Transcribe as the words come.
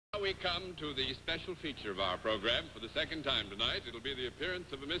now we come to the special feature of our program for the second time tonight. It'll be the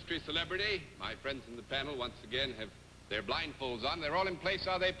appearance of a mystery celebrity. My friends in the panel once again have their blindfolds on. They're all in place,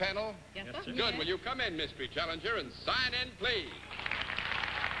 are they, panel? Yes, Yes, sir. sir. Good. Yes. Will you come in, mystery challenger, and sign in, please?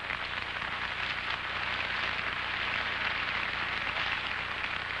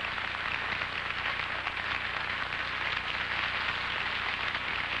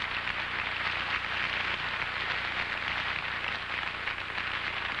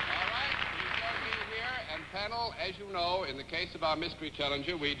 Panel, as you know, in the case of our mystery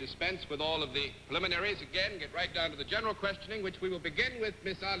challenger, we dispense with all of the preliminaries. Again, get right down to the general questioning, which we will begin with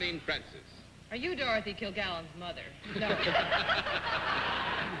Miss Arlene Francis. Are you Dorothy Kilgallen's mother? No.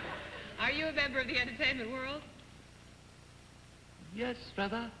 Are you a member of the entertainment world? Yes,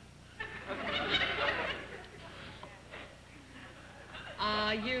 rather.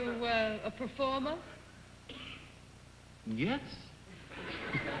 Are you a performer? Yes.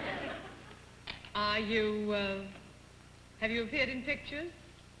 Are you, have you appeared in pictures?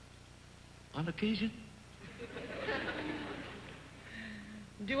 On occasion.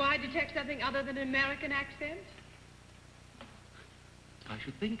 Do I detect something other than an American accent? I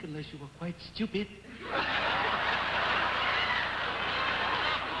should think, unless you were quite stupid. Well,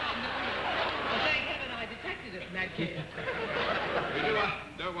 thank heaven I detected it in that case.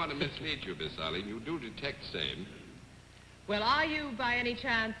 We don't want to mislead you, Miss Arlene. You do detect same. Well, are you, by any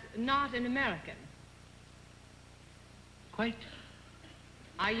chance, not an American? Quite.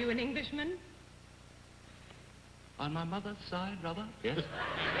 Are you an Englishman? On my mother's side, rather. Yes.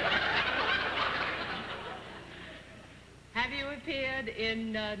 Have you appeared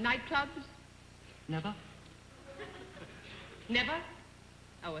in nightclubs? Never. Never?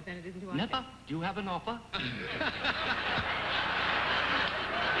 Oh, well, then it isn't who I Never. think. Do you have an offer? If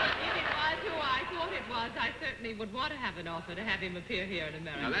it was who I thought it was, I certainly would want to have an offer to have him appear here in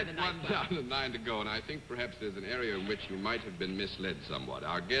America. Now, in that's the one nightclub. down and 9 to go, and I think perhaps there's an area in which you might have been misled somewhat.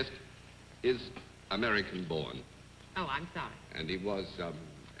 Our guest is American-born, Oh, I'm sorry. and he was,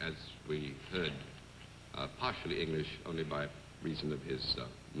 as we heard, partially English only by reason of his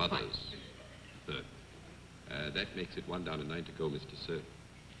mother's birth. That makes it 1 down and 9 to go, Mr. Sir.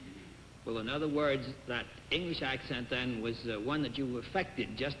 Well, in other words, that English accent then was one that you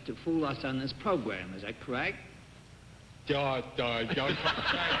affected just to fool us on this program. Is that correct?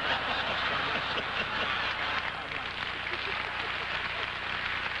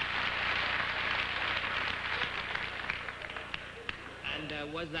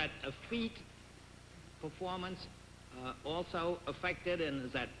 And was that a feat performance also affected, and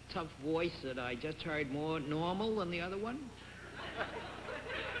is that tough voice that I just heard more normal than the other one?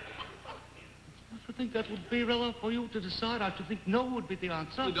 I think that would be rather for you to decide. I should think no would be the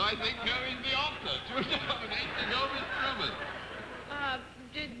answer. And I think no is the answer. 2 down and 8 to go, Miss Truman.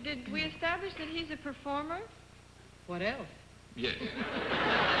 Did we establish that he's a performer? What else? Yes. I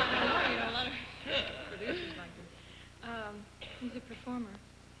don't know, you know, a lot of producers like this. He's a performer.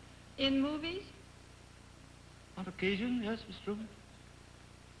 In movies? On occasion, yes, Miss Truman.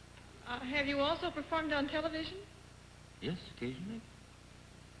 Have you also performed on television? Yes, occasionally.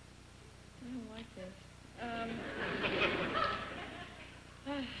 I don't like this.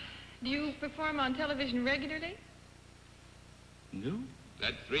 Do you perform on television regularly? No.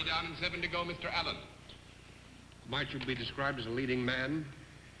 That's 3 down and 7 to go, Mr. Allen. Might you be described as a leading man?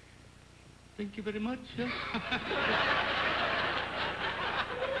 Thank you very much. Yes.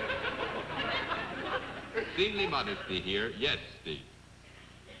 Seemly modesty here. Yes, Steve.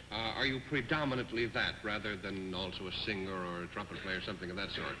 Are you predominantly that, rather than also a singer or a trumpet player, something of that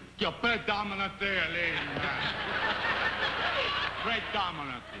sort? You're predominantly a leading man.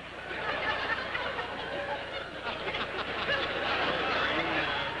 Predominantly.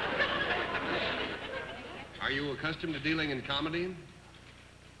 Are you accustomed to dealing in comedy?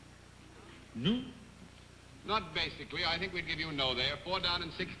 No. Not basically. I think we'd give you a no there. 4 down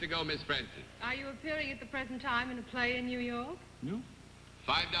and 6 to go, Miss Francis. Are you appearing at the present time in a play in New York? No.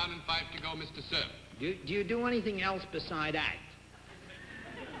 5 down and 5 to go, Mr. Sir. Do you do anything else beside act?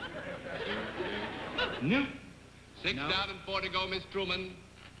 No. 6 No. down and 4 to go, Miss Truman.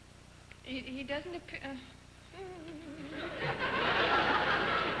 He doesn't appear...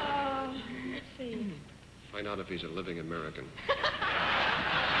 let's see. Find out if he's a living American. Oh,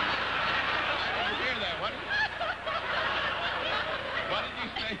 hear that. What did you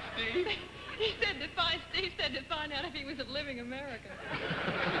say, Steve? Steve said to find out if he was a living American.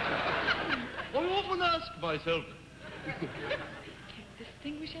 I often ask myself. Can't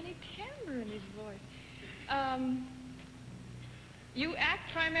distinguish any timbre in his voice. You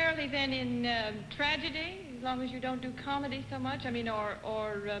act primarily then in tragedy, as long as you don't do comedy so much? I mean, or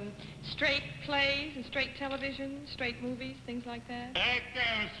straight plays and straight television, straight movies, things like that?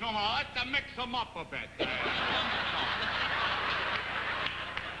 Insomma, I have to mix them up a bit.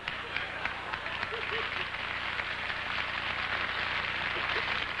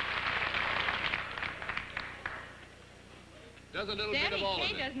 Does a little bit Danny of all Kaye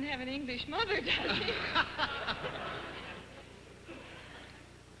of it. doesn't have an English mother, does he?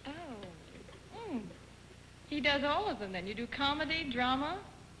 Oh. Mm. He does all of them, then. You do comedy, drama?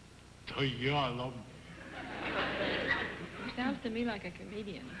 Oh, yeah, I love them. Sounds to me like a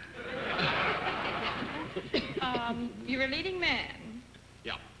comedian. You're a leading man.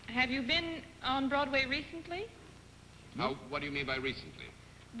 Yeah. Have you been on Broadway recently? How, what do you mean by recently?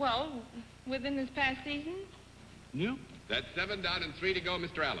 Well, within this past season? No? That's 7 down and 3 to go,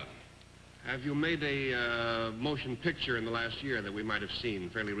 Mr. Allen. Have you made a motion picture in the last year that we might have seen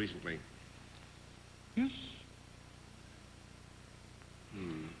fairly recently? Yes.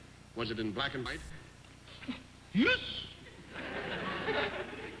 Was it in black and white? Yes.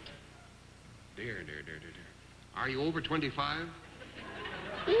 Dear. Are you over 25?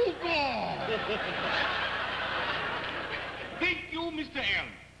 Oh, God! Thank you, Mr.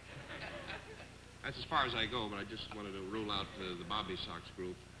 Allen. That's as far as I go, but I just wanted to rule out the Bobby Sox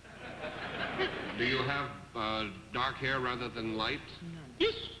group. Do you have dark hair rather than light?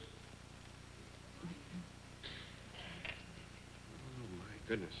 Yes. Oh, my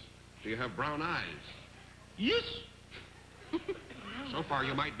goodness. Do you have brown eyes? Yes. So far,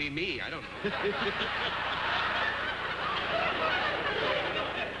 you might be me. I don't know.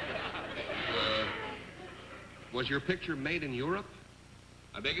 Was your picture made in Europe?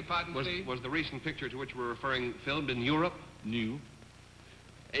 I beg your pardon, please? Was the recent picture to which we're referring filmed in Europe? No.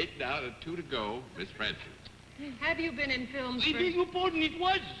 8 down and 2 to go, Miss Francis. Have you been in films I for... beg your pardon, it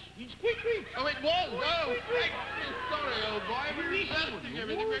was. It's quick. Oh, it was? Oh, sorry, old boy. We were resisting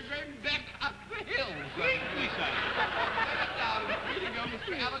everything. We're going back up the hill. Quickly, son. Down and 3 to go,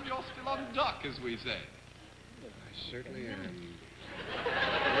 Mr. Allen. You're still on dock, as we say. I certainly am.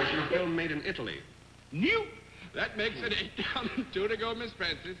 Was your film made in Italy? No. That makes it 8 down and 2 to go, Miss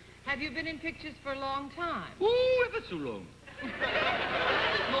Francis. Have you been in pictures for a long time? Oh, ever so long.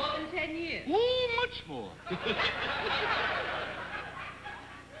 More than 10 years? Oh, much more.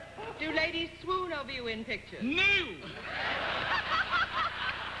 Do ladies swoon over you in pictures? No.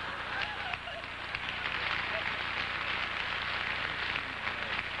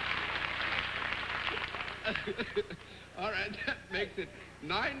 All right, that makes it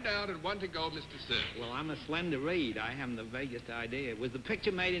 9 down and 1 to go, Mr. Sir. Well, I'm a slender reed. I haven't the vaguest idea. Was the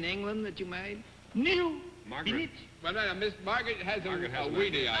picture made in England that you made? No. Margaret? Well, now, Miss Margaret has Margaret has a an weenie,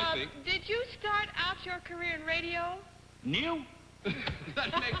 idea. I think. Did you start out your career in radio? No.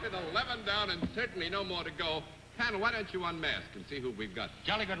 That makes it 11 down and certainly no more to go. Panel, why don't you unmask and see who we've got?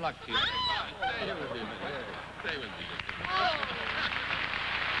 Jolly good luck to you. Stay here with me, Miss. Stay with me. Oh.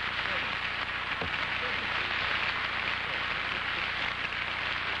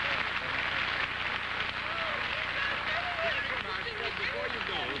 Before you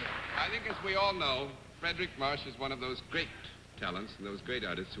go, I think as we all know, Fredric March is one of those great talents and those great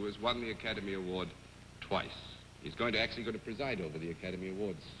artists who has won the Academy Award twice. He's actually going to preside over the Academy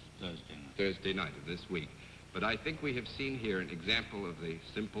Awards Thursday night of this week. But I think we have seen here an example of the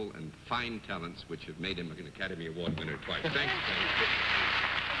simple and fine talents which have made him an Academy Award winner twice. Thank you.